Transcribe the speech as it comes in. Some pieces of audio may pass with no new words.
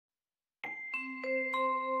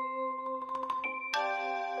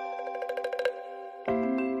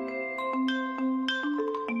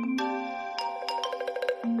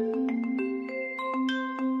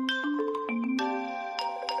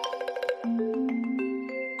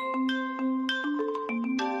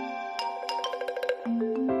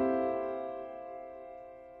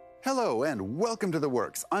and welcome to The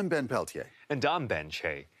Works. I'm Ben Peltier. And I'm Ben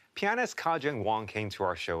Che. Pianist KaJeng Wong came to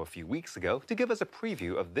our show a few weeks ago to give us a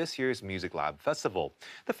preview of this year's Music Lab Festival.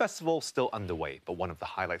 The festival's still underway, but one of the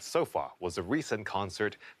highlights so far was a recent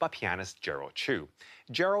concert by pianist Jerold Chu.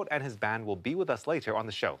 Jerold and his band will be with us later on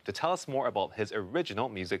the show to tell us more about his original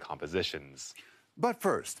music compositions. But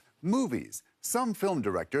first, movies. Some film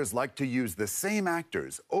directors like to use the same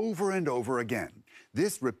actors over and over again.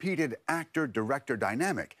 This repeated actor-director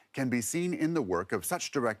dynamic can be seen in the work of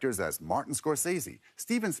such directors as Martin Scorsese,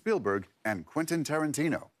 Steven Spielberg, and Quentin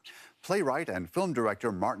Tarantino. Playwright and film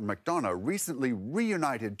director Martin McDonagh recently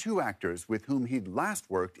reunited two actors with whom he'd last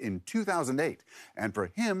worked in 2008. And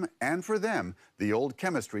for him and for them, the old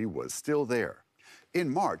chemistry was still there. In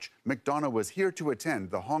March, McDonagh was here to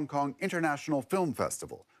attend the Hong Kong International Film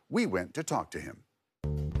Festival. We went to talk to him.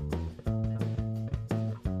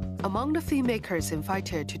 Among the filmmakers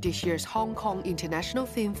invited to this year's Hong Kong International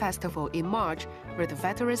Film Festival in March were the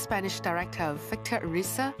veteran Spanish director Victor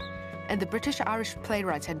Ariza and the British-Irish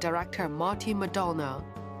playwright and director Martin McDonagh.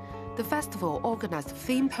 The festival organized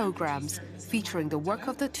film programs featuring the work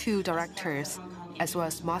of the two directors, as well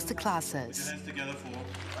as masterclasses.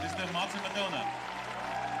 Mr. Martin McDonagh.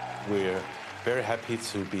 We're very happy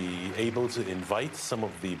to be able to invite some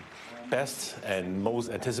of the best and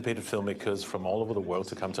most anticipated filmmakers from all over the world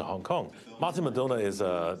to come to Hong Kong. Martin McDonagh is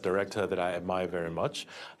a director that I admire very much.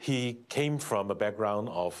 He came from a background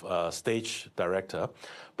of a stage director,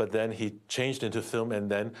 but then he changed into film,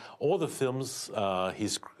 and then all the films,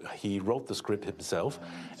 he wrote the script himself,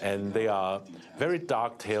 and they are very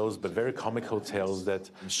dark tales, but very comical tales that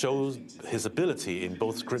shows his ability in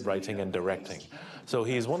both script writing and directing. So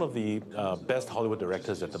he's one of the best Hollywood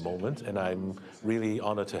directors at the moment, and I'm really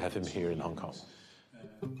honored to have him here in Hong Kong.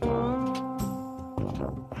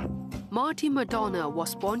 Martin McDonagh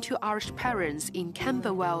was born to Irish parents in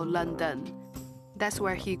Camberwell, London. That's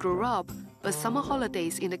where he grew up, but summer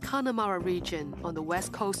holidays in the Connemara region on the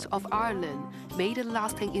west coast of Ireland made a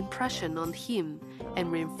lasting impression on him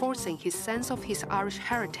and reinforcing his sense of his Irish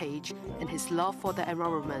heritage and his love for the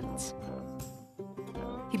environment.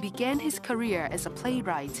 He began his career as a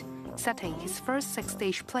playwright, setting his first 6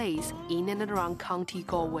 stage plays in and around County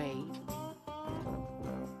Galway.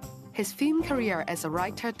 His film career as a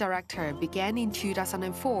writer-director began in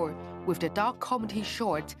 2004 with the dark comedy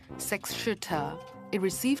short Six Shooter. It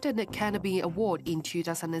received an Academy Award in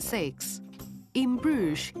 2006. In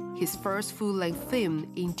Bruges, his first full-length film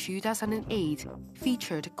in 2008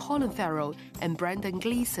 featured Colin Farrell and Brendan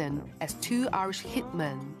Gleeson as two Irish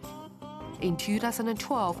hitmen. In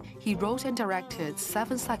 2012, he wrote and directed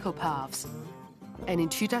Seven Psychopaths. And in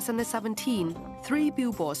 2017, 3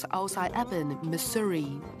 Billboards Outside Ebbing,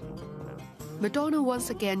 Missouri. McDonagh once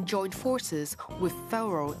again joined forces with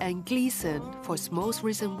Farrell and Gleeson for his most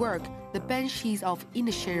recent work, The Banshees of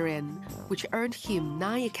Inisherin, which earned him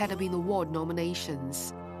 9 Academy Award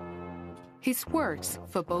nominations. His works,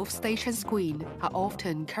 for both stage and screen, are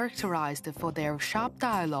often characterized for their sharp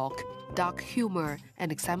dialogue, dark humor,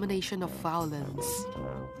 and examination of violence.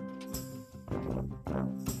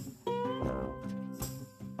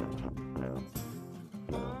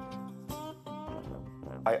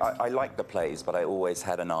 I like the plays, but I always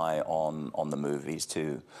had an eye on the movies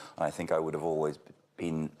too. I think I would have always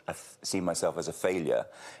seen myself as a failure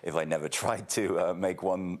if I never tried to make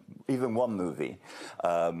even one movie.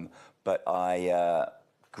 But I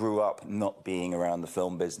grew up not being around the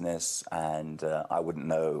film business, and I wouldn't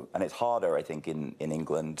know. And it's harder, I think, in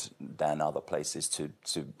England than other places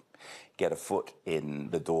to get a foot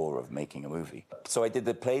in the door of making a movie. So I did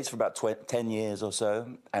the plays for about 10 years or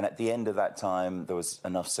so, and at the end of that time, there was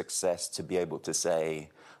enough success to be able to say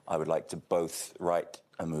I would like to both write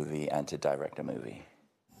a movie and to direct a movie.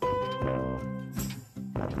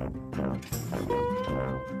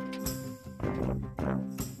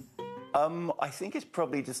 I think it's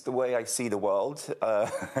probably just the way I see the world.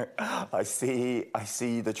 I see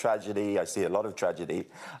the tragedy. I see a lot of tragedy.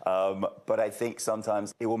 But I think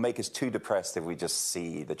sometimes it will make us too depressed if we just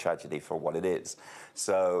see the tragedy for what it is.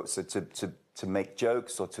 So to make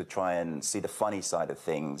jokes or to try and see the funny side of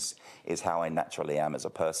things is how I naturally am as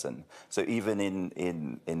a person. So even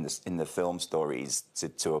in the film stories,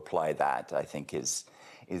 to apply that, I think is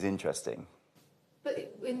interesting.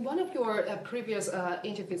 But in one of your previous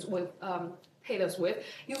interviews with Taylor Swift,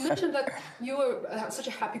 you mentioned that you were such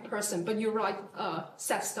a happy person, but you write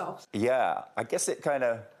sad stuff. Yeah, I guess it kind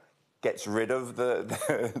of gets rid of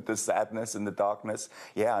the sadness and the darkness.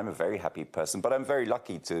 Yeah, I'm a very happy person, but I'm very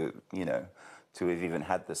lucky to have even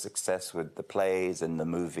had the success with the plays and the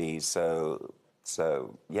movies. So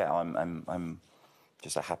yeah, I'm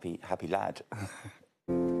just a happy lad.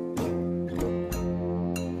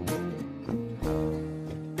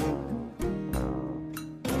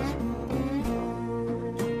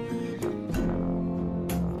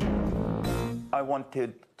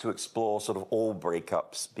 wanted to explore sort of all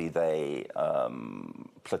breakups, be they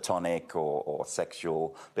platonic or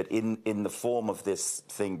sexual, but in the form of this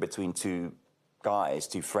thing between two guys,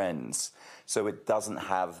 two friends. So it doesn't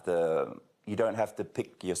have you don't have to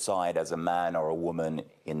pick your side as a man or a woman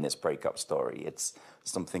in this breakup story. It's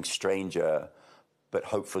something stranger, but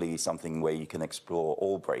hopefully something where you can explore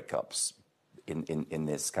all breakups in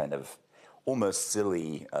this kind of almost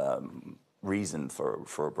silly reason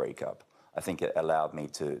for a breakup. I think it allowed me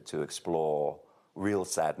to explore real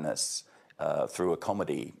sadness through a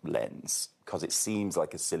comedy lens, because it seems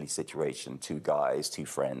like a silly situation, two guys, two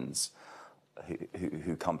friends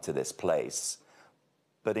who come to this place.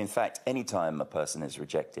 But in fact, anytime a person is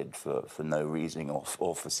rejected for no reason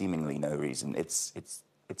or for seemingly no reason, it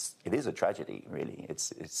is a tragedy, really.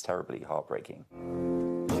 It's terribly heartbreaking.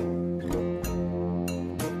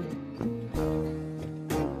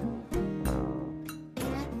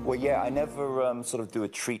 Well, yeah, I never sort of do a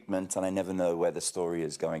treatment, and I never know where the story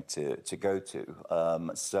is going to go to.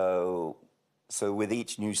 So with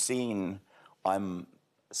each new scene, I'm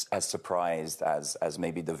as surprised as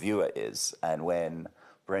maybe the viewer is. And when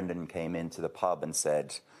Brendan came into the pub and said,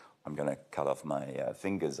 "I'm going to cut off my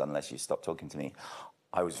fingers unless you stop talking to me,"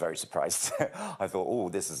 I was very surprised. I thought, oh,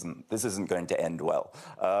 this isn't going to end well.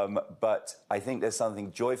 But I think there's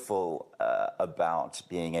something joyful about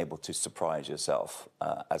being able to surprise yourself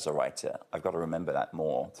as a writer. I've got to remember that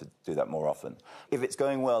more, to do that more often. If it's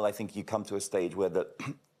going well, I think you come to a stage where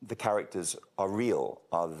the characters are real,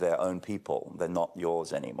 are their own people. They're not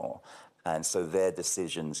yours anymore. And so their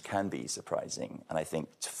decisions can be surprising. And I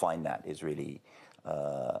think to find that is really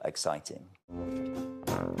exciting.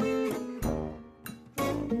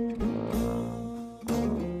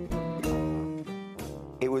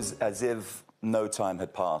 It was as if no time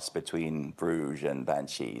had passed between Bruges and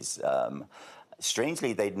Banshees.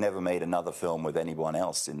 Strangely, they'd never made another film with anyone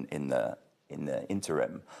else in the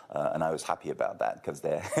interim, and I was happy about that, because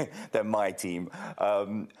they're my team.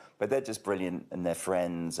 But they're just brilliant, and they're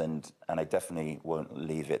friends, and I definitely won't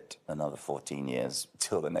leave it another 14 years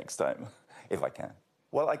till the next time, if I can.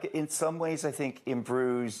 Well, in some ways, I think In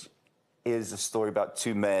Bruges is a story about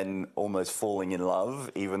two men almost falling in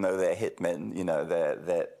love, even though they're hitmen. You know,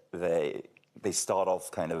 they start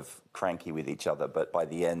off kind of cranky with each other, but by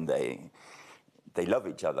the end they love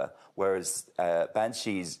each other. Whereas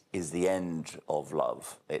Banshees is the end of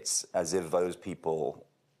love. It's as if those people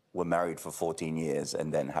were married for 14 years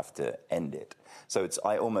and then have to end it. So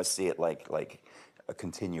I almost see it like a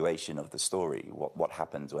continuation of the story, what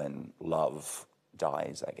happens when love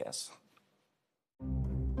dies, I guess.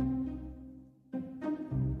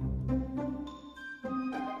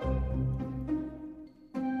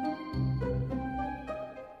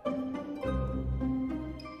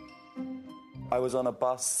 I was on a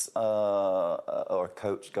bus or a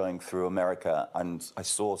coach going through America, and I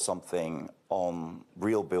saw something on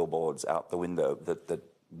real billboards out the window that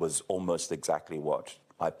was almost exactly what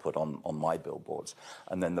I put on my billboards.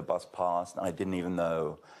 And then the bus passed, and I didn't even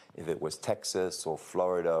know if it was Texas or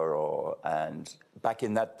Florida and back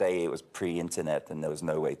in that day, it was pre-internet, and there was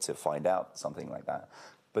no way to find out something like that.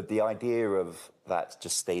 But the idea of that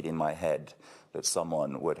just stayed in my head, that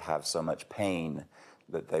someone would have so much pain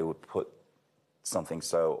that they would put something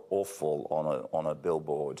so awful on a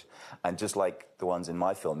billboard. And just like the ones in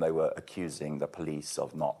my film, they were accusing the police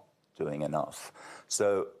of not doing enough.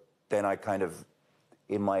 So then I kind of,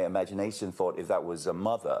 in my imagination, thought, if that was a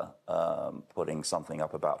mother putting something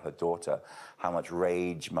up about her daughter, how much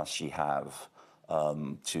rage must she have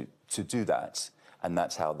to do that? And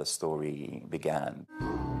that's how the story began.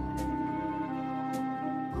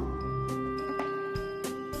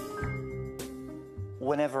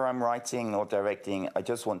 Whenever I'm writing or directing, I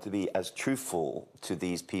just want to be as truthful to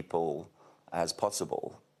these people as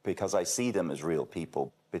possible, because I see them as real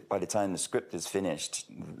people. But by the time the script is finished,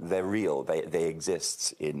 they're real. They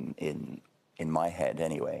exist in my head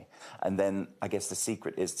anyway. And then I guess the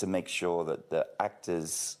secret is to make sure that the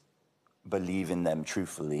actors believe in them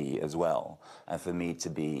truthfully as well, and for me to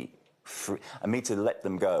be free, and me to let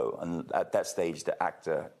them go. And at that stage, the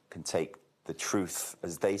actor can take the truth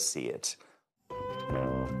as they see it.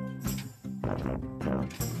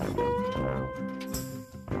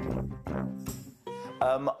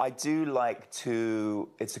 I do like to,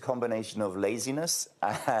 it's a combination of laziness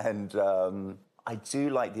and I do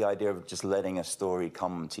like the idea of just letting a story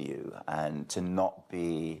come to you and to not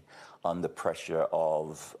be under pressure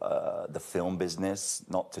of the film business,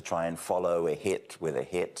 not to try and follow a hit with a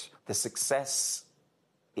hit. The success,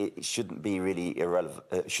 it shouldn't be really irrelevant.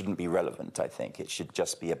 It shouldn't be relevant, I think. It should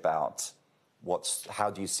just be about how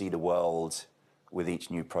do you see the world with each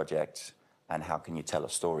new project, and how can you tell a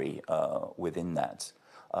story within that.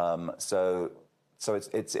 So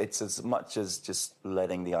it's as much as just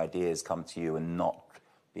letting the ideas come to you and not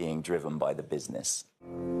being driven by the business.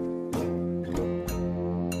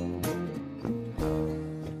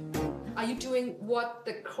 Are you doing what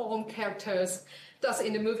the Kong characters does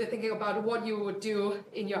in the movie, thinking about what you would do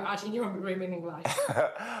in your art, in your remaining life?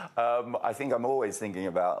 I think I'm always thinking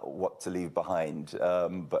about what to leave behind,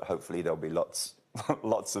 but hopefully there'll be lots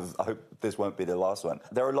of, I hope this won't be the last one.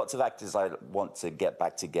 There are lots of actors I want to get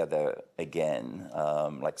back together again,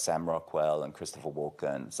 like Sam Rockwell and Christopher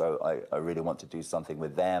Walken. So I really want to do something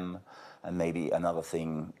with them. And maybe another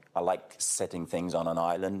thing, I like setting things on an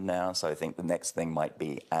island now, so I think the next thing might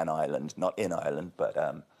be an island, not in Ireland, but,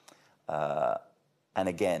 and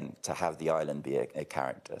again, to have the island be a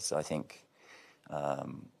character. So I think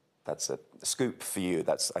that's a scoop for you.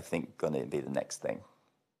 That's, I think, going to be the next thing.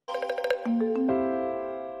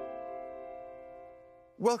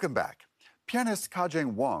 Welcome back. Pianist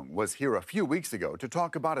KaJeng Wong was here a few weeks ago to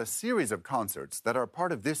talk about a series of concerts that are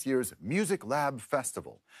part of this year's Music Lab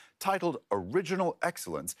Festival. Titled Original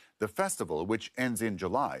Excellence, the festival, which ends in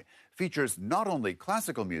July, features not only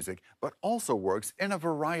classical music, but also works in a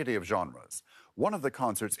variety of genres. One of the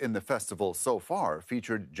concerts in the festival so far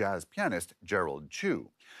featured jazz pianist Jerold Chu.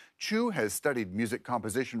 Chu has studied music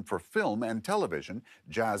composition for film and television,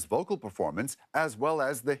 jazz vocal performance, as well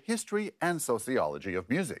as the history and sociology of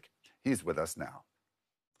music. He's with us now.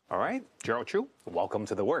 All right, Jerold Chu, welcome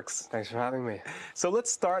to The Works. Thanks for having me. So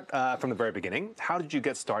let's start from the very beginning. How did you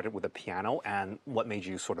get started with the piano, and what made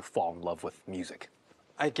you sort of fall in love with music?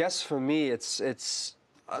 I guess for me, it's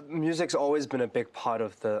music's always been a big part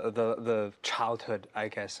of the childhood, I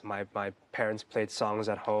guess. My parents played songs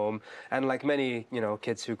at home, and like many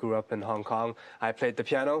kids who grew up in Hong Kong, I played the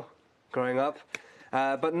piano growing up,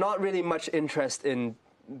 but not really much interest in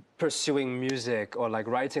pursuing music or like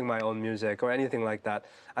writing my own music or anything like that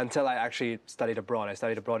until I actually studied abroad. I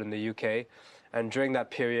studied abroad in the UK, and during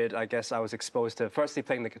that period, I guess I was exposed to firstly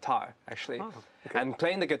playing the guitar, actually. Oh, okay. And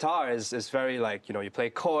playing the guitar is very like, you play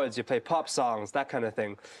chords, you play pop songs, that kind of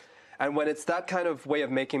thing. And when it's that kind of way of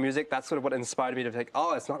making music, that's sort of what inspired me to think,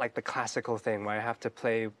 oh, it's not like the classical thing where I have to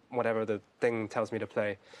play whatever the thing tells me to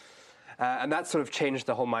play. And that sort of changed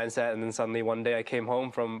the whole mindset. And then suddenly one day I came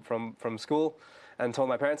home from school and told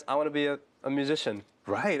my parents, I want to be a musician.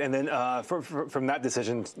 Right, and then from that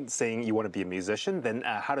decision, saying you want to be a musician, then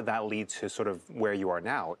how did that lead to sort of where you are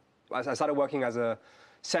now? I started working as a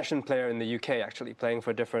session player in the UK, actually, playing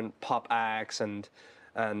for different pop acts and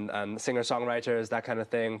singer-songwriters, that kind of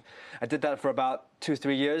thing. I did that for about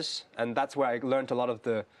 2-3 years, and that's where I learned a lot of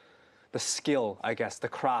the skill, I guess, the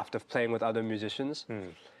craft of playing with other musicians.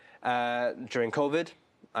 During COVID,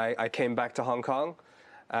 I came back to Hong Kong.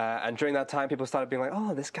 And during that time, people started being like,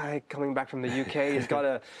 oh, this guy coming back from the UK, he's got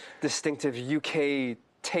a distinctive UK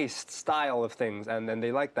taste, style of things, and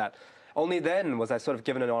they liked that. Only then was I sort of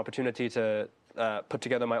given an opportunity to put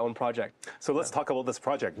together my own project. So let's talk about this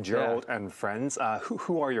project, Jerold and Friends.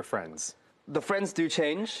 Who are your friends? The friends do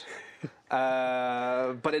change,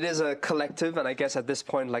 but it is a collective, and I guess at this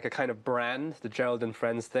point, like a kind of brand, the Jerold and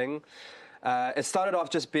Friends thing. It started off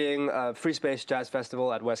just being a free space jazz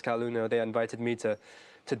festival at West Kowloon. They invited me to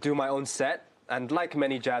do my own set, and like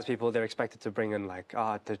many jazz people, they're expected to bring in like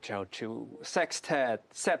the Jerold Chu sextet,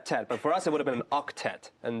 septet, but for us it would have been an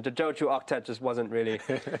octet, and the Jerold Chu octet just wasn't really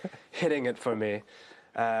hitting it for me,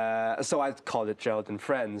 so I called it Jerold and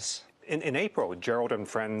Friends. In April, Jerold and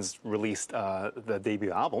Friends released the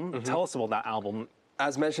debut album. Tell us about that album.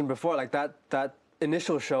 As mentioned before, like that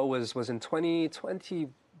initial show was in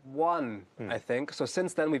 2021, I think. So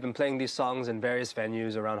since then, we've been playing these songs in various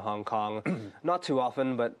venues around Hong Kong. Not too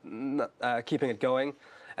often, but keeping it going.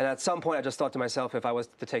 And at some point, I just thought to myself, if I was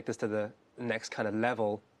to take this to the next kind of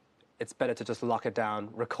level, it's better to just lock it down,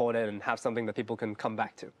 record it, and have something that people can come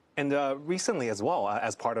back to. And recently as well,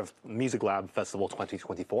 as part of Music Lab Festival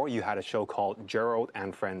 2024, you had a show called Jerold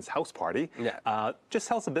and Friends House Party. Yeah. Just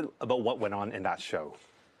tell us a bit about what went on in that show.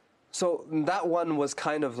 So that one was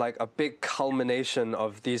kind of like a big culmination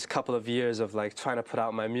of these couple of years of like trying to put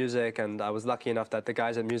out my music, and I was lucky enough that the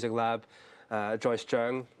guys at Music Lab, Joyce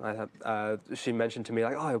Jung, she mentioned to me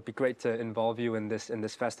like, oh, it would be great to involve you in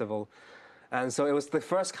this festival, and so it was the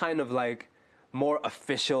first kind of like more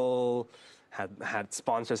official, had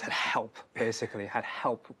sponsors, had help basically, had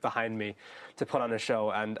help behind me to put on a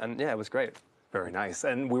show, and yeah, it was great. Very nice.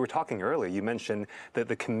 And we were talking earlier, you mentioned that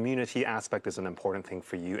the community aspect is an important thing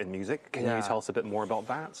for you in music. Can you tell us a bit more about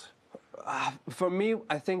that? For me,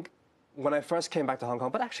 I think when I first came back to Hong Kong,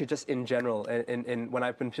 but actually just in general, when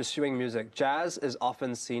I've been pursuing music, jazz is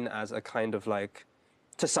often seen as a kind of like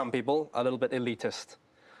to some people, a little bit elitist,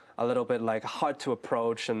 a little bit like hard to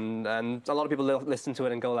approach, and a lot of people listen to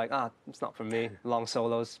it and go like, it's not for me, long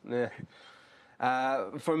solos.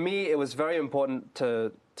 For me, it was very important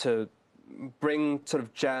to bring sort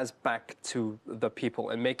of jazz back to the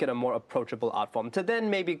people and make it a more approachable art form, to then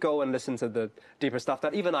maybe go and listen to the deeper stuff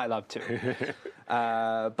that even I love too.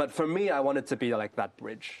 But for me, I wanted to be like that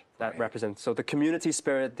bridge that represents, so the community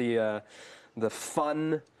spirit, the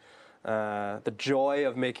fun, the joy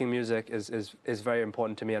of making music is very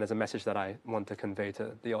important to me, and is a message that I want to convey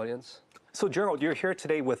to the audience. So Jerold, you're here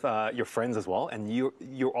today with your friends as well, and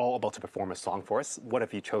you're all about to perform a song for us. What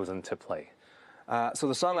have you chosen to play? So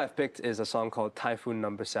the song I've picked is a song called Typhoon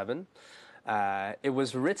No. 7. It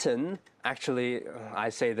was written, actually, I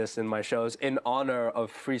say this in my shows, in honor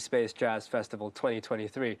of Free Space Jazz Festival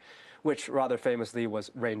 2023, which rather famously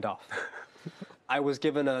was rained off. I was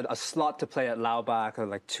given a slot to play at Laubach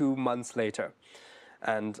like 2 months later,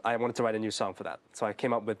 and I wanted to write a new song for that. So I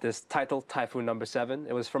came up with this title, Typhoon No. 7.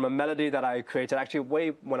 It was from a melody that I created actually way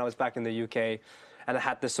when I was back in the UK, and it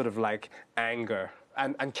had this sort of like anger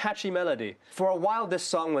and catchy melody. For a while, this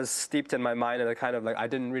song was steeped in my mind, and I kind of like, I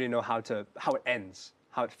didn't really know how it ends,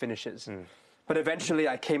 how it finishes. But eventually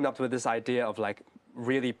I came up with this idea of like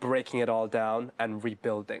really breaking it all down and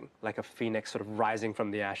rebuilding, like a phoenix sort of rising from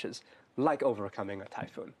the ashes, like overcoming a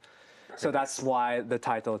typhoon. So that's why the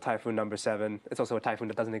title, Typhoon No. 7. It's also a typhoon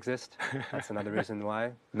that doesn't exist. That's another reason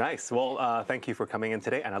why. Nice. Well, thank you for coming in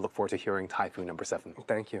today, and I look forward to hearing Typhoon No. 7.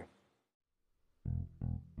 Thank you.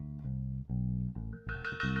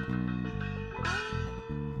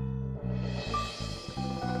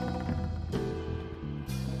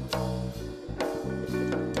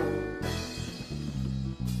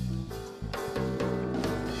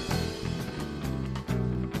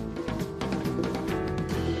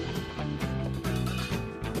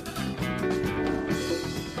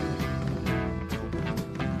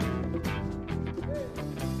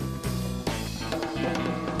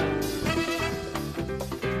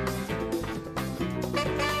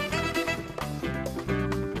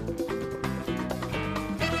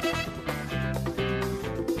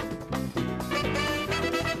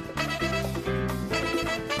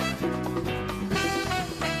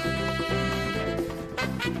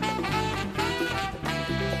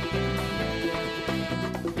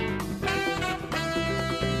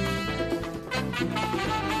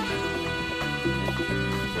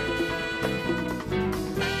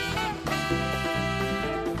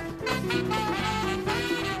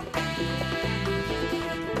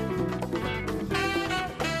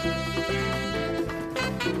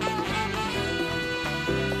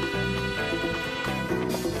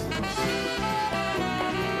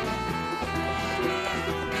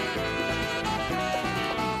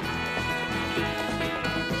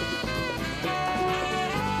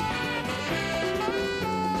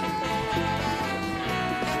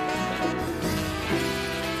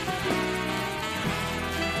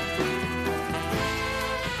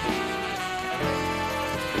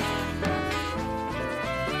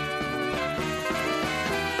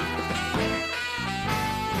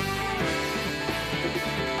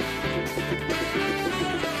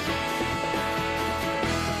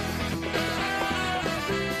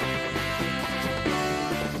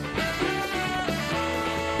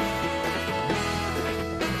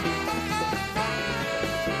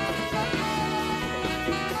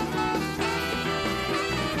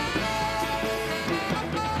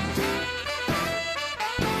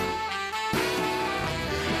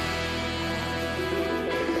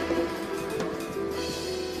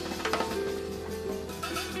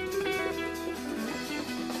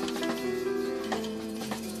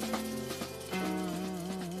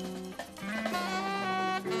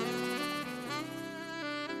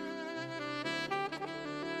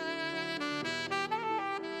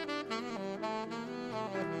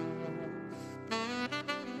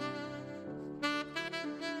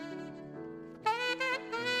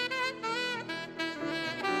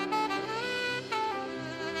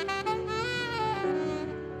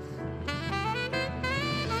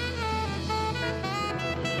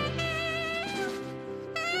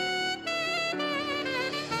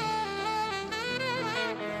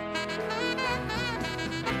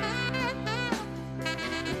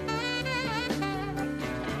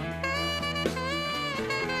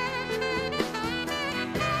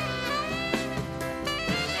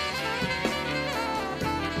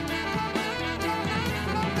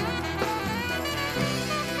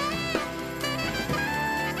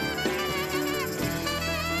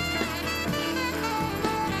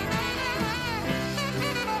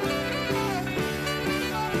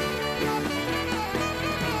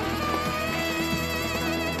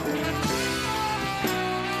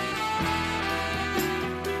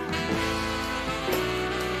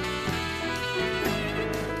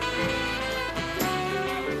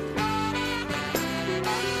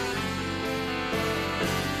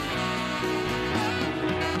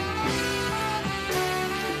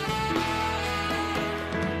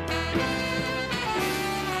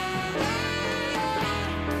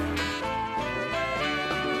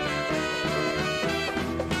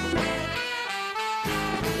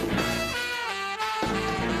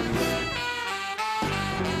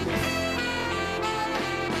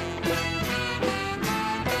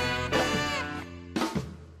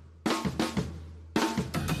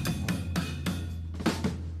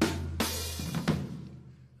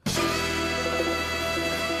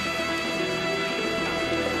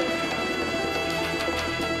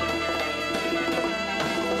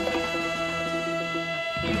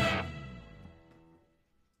 Bye.